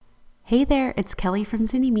Hey there, it's Kelly from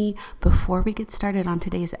Zynnyme. Before we get started on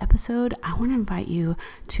today's episode, I want to invite you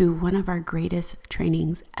to one of our greatest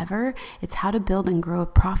trainings ever. It's how to build and grow a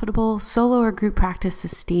profitable solo or group practice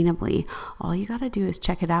sustainably. All you got to do is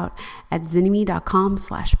check it out at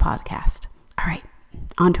zynnyme.com/podcast. All right,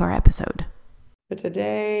 on to our episode. For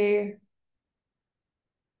today,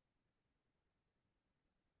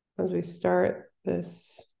 as we start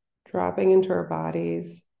this dropping into our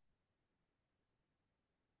bodies,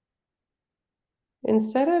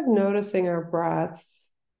 instead of noticing our breath,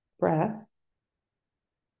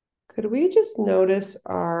 could we just notice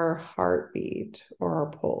our heartbeat or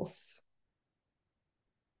our pulse?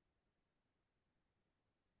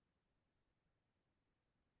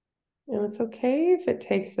 And it's okay if it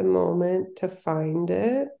takes a moment to find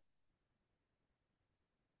it.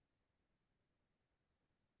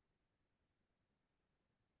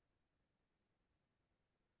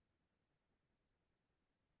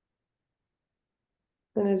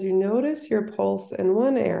 And as you notice your pulse in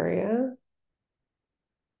one area,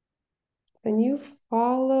 and you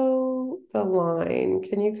follow the line,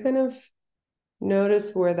 can you kind of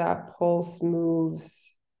notice where that pulse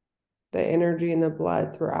moves the energy and the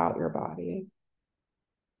blood throughout your body?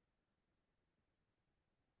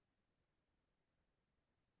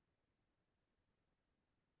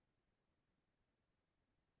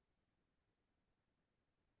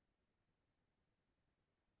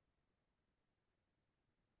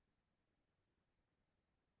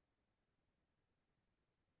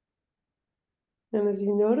 And as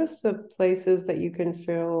you notice the places that you can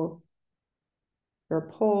feel your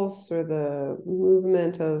pulse or the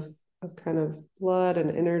movement of kind of blood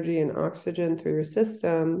and energy and oxygen through your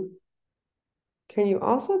system, can you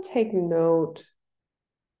also take note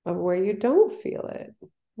of where you don't feel it,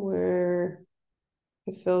 where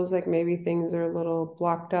it feels like maybe things are a little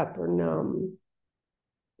blocked up or numb?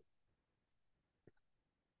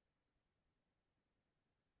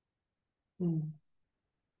 And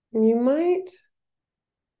you might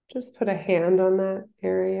just put a hand on that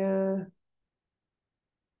area.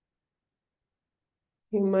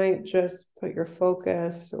 You might just put your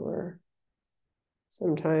focus, or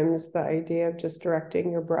sometimes the idea of just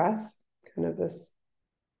directing your breath, kind of this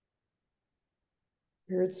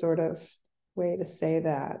weird sort of way to say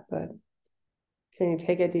that, but can you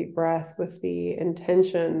take a deep breath with the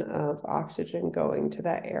intention of oxygen going to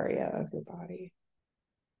that area of your body?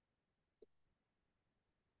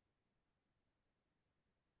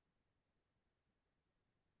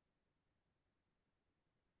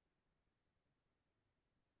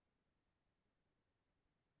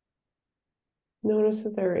 Notice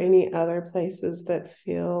if there are any other places that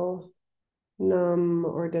feel numb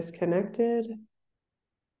or disconnected.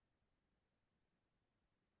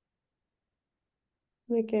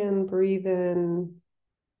 And again, breathe in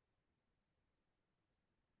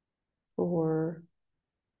or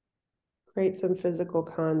create some physical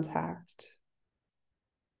contact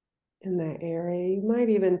in that area. You might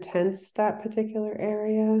even tense that particular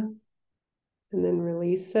area and then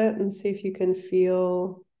release it and see if you can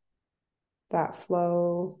feel that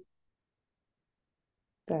flow,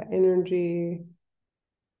 that energy,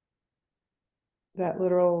 that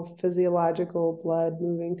literal physiological blood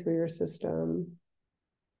moving through your system.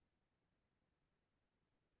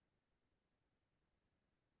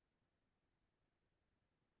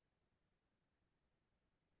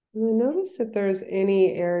 And then notice if there's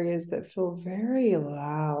any areas that feel very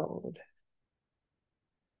loud.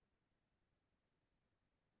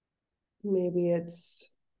 Maybe it's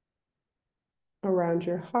around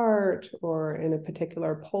your heart or in a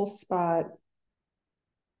particular pulse spot.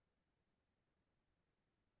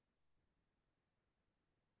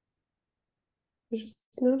 Just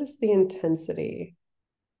notice the intensity.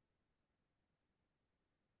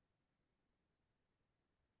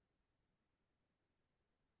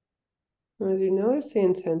 And as you notice the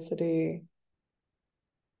intensity,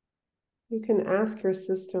 you can ask your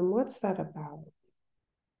system, what's that about?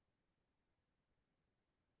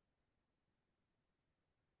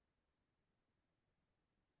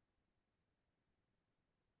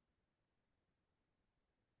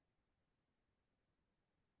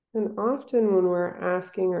 And often when we're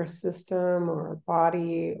asking our system or our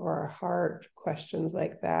body or our heart questions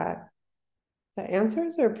like that, the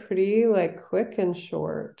answers are pretty like quick and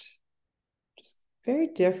short, just very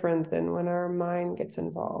different than when our mind gets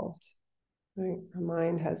involved. Right? Our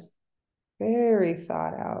mind has very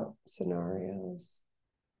thought out scenarios,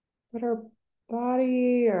 but our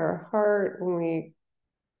body, our heart, when we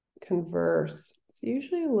converse, it's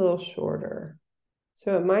usually a little shorter.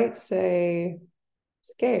 So it might say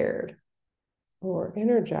scared or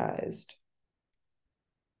energized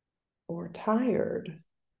or tired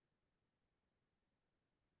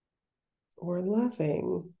or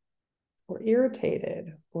loving or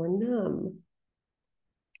irritated or numb.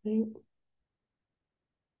 Okay?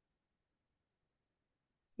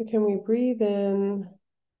 So can we breathe in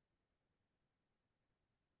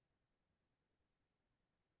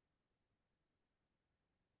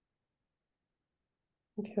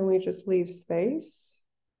and can we just leave space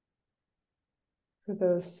for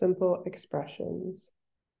those simple expressions?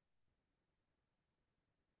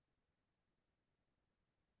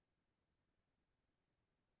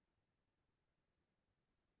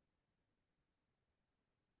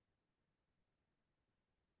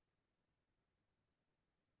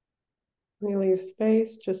 We leave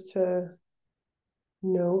space just to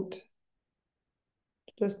note,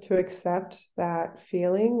 just to accept that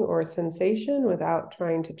feeling or sensation without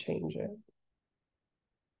trying to change it,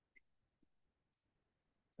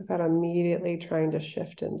 without immediately trying to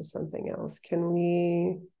shift into something else. Can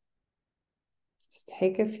we just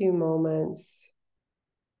take a few moments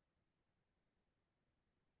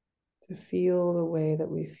to feel the way that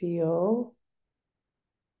we feel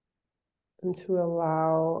and to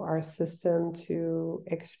allow our system to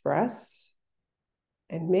express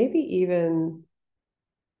and maybe even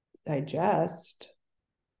digest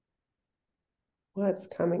what's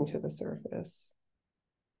coming to the surface?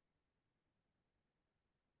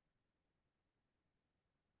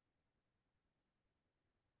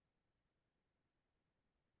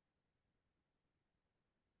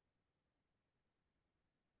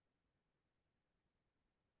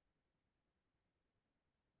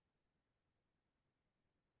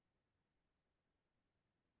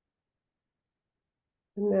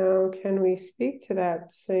 And now, can we speak to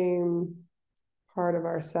that same part of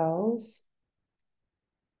ourselves?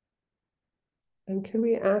 And could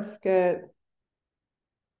we ask it,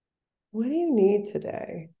 what do you need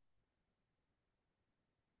today?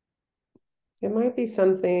 It might be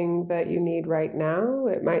something that you need right now.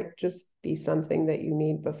 It might just be something that you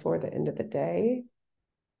need before the end of the day.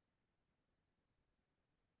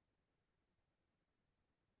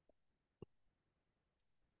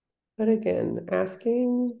 But again,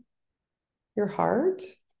 asking your heart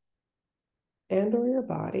and or your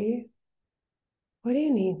body, what do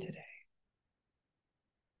you need today?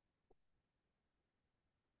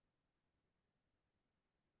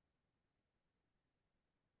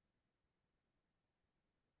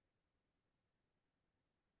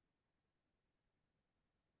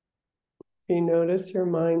 If you notice your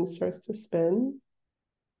mind starts to spin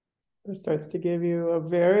or starts to give you a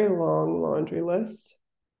very long laundry list,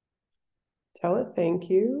 tell it thank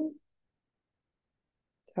you.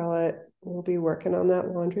 Tell it we'll be working on that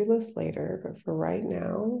laundry list later, but for right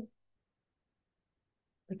now,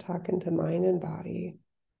 we're talking to mind and body.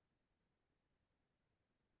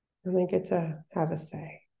 And they get to have a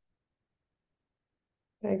say.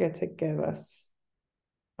 They get to give us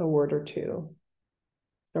a word or two,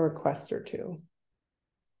 a request or two.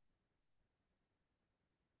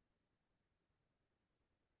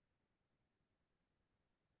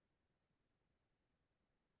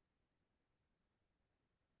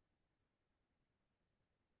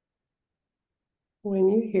 When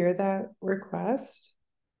you hear that request,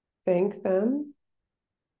 thank them.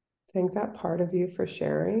 Thank that part of you for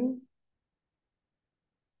sharing.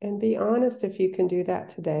 And be honest if you can do that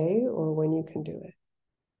today or when you can do it.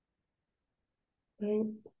 Right?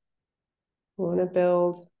 We want to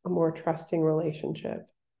build a more trusting relationship.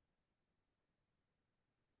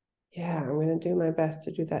 Yeah, I'm going to do my best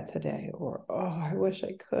to do that today. Or, oh, I wish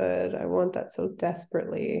I could. I want that so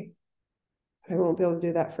desperately. I won't be able to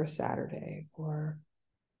do that for Saturday. Or,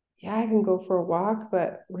 yeah, I can go for a walk,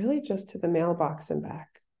 but really just to the mailbox and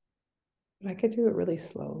back. But I could do it really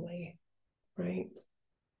slowly, right?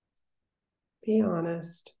 Be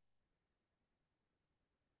honest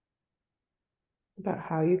about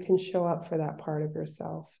how you can show up for that part of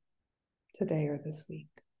yourself today or this week.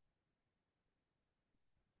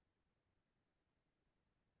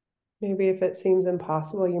 Maybe if it seems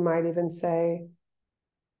impossible, you might even say,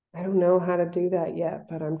 I don't know how to do that yet,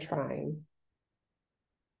 but I'm trying.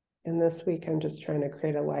 And this week, I'm just trying to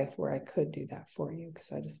create a life where I could do that for you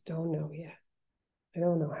because I just don't know yet. I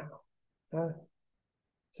don't know how.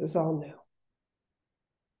 This is all new.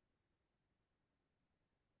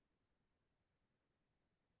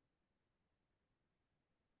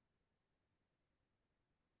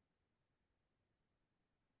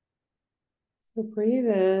 So breathe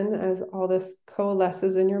in as all this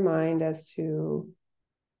coalesces in your mind as to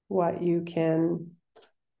what you can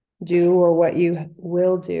do or what you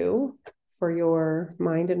will do for your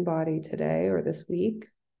mind and body today or this week.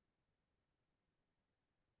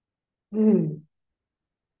 Take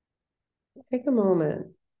a moment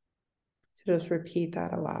to just repeat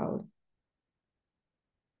that aloud.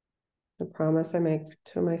 The promise I make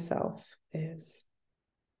to myself is.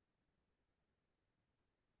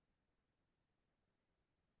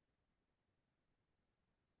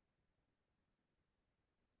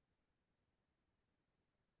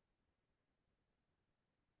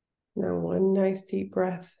 Now, one nice deep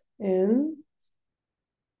breath in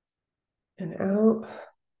and out.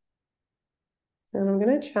 And I'm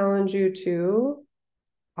going to challenge you to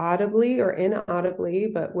audibly or inaudibly,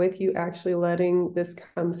 but with you actually letting this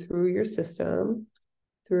come through your system,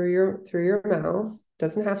 through your mouth.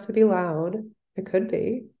 Doesn't have to be loud. It could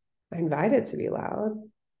be. I invite it to be loud.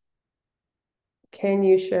 Can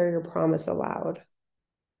you share your promise aloud?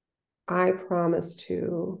 I promise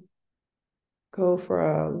to go for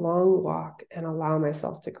a long walk and allow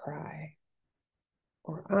myself to cry.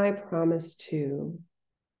 Or I promise to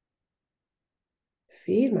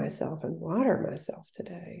feed myself and water myself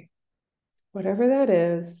today. Whatever that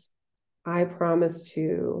is, I promise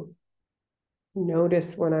to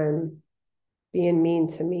notice when I'm being mean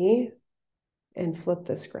to me and flip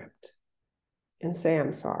the script and say,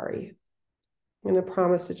 I'm sorry. I'm going to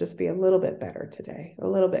promise to just be a little bit better today, a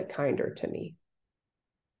little bit kinder to me.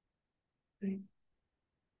 Right?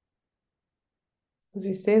 As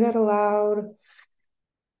you say that aloud,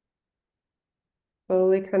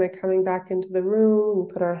 slowly kind of coming back into the room,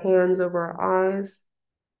 we put our hands over our eyes.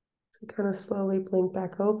 So kind of slowly blink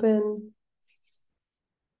back open.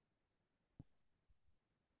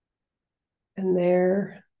 And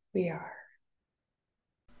there we are.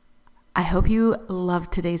 I hope you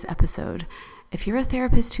loved today's episode. If you're a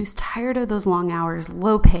therapist who's tired of those long hours,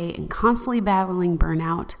 low pay, and constantly battling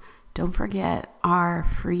burnout, don't forget our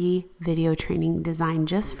free video training designed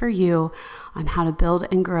just for you on how to build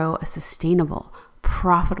and grow a sustainable,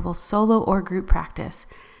 profitable solo or group practice.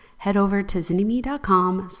 Head over to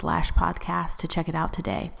zynnyme.com/podcast to check it out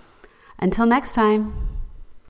today. Until next time.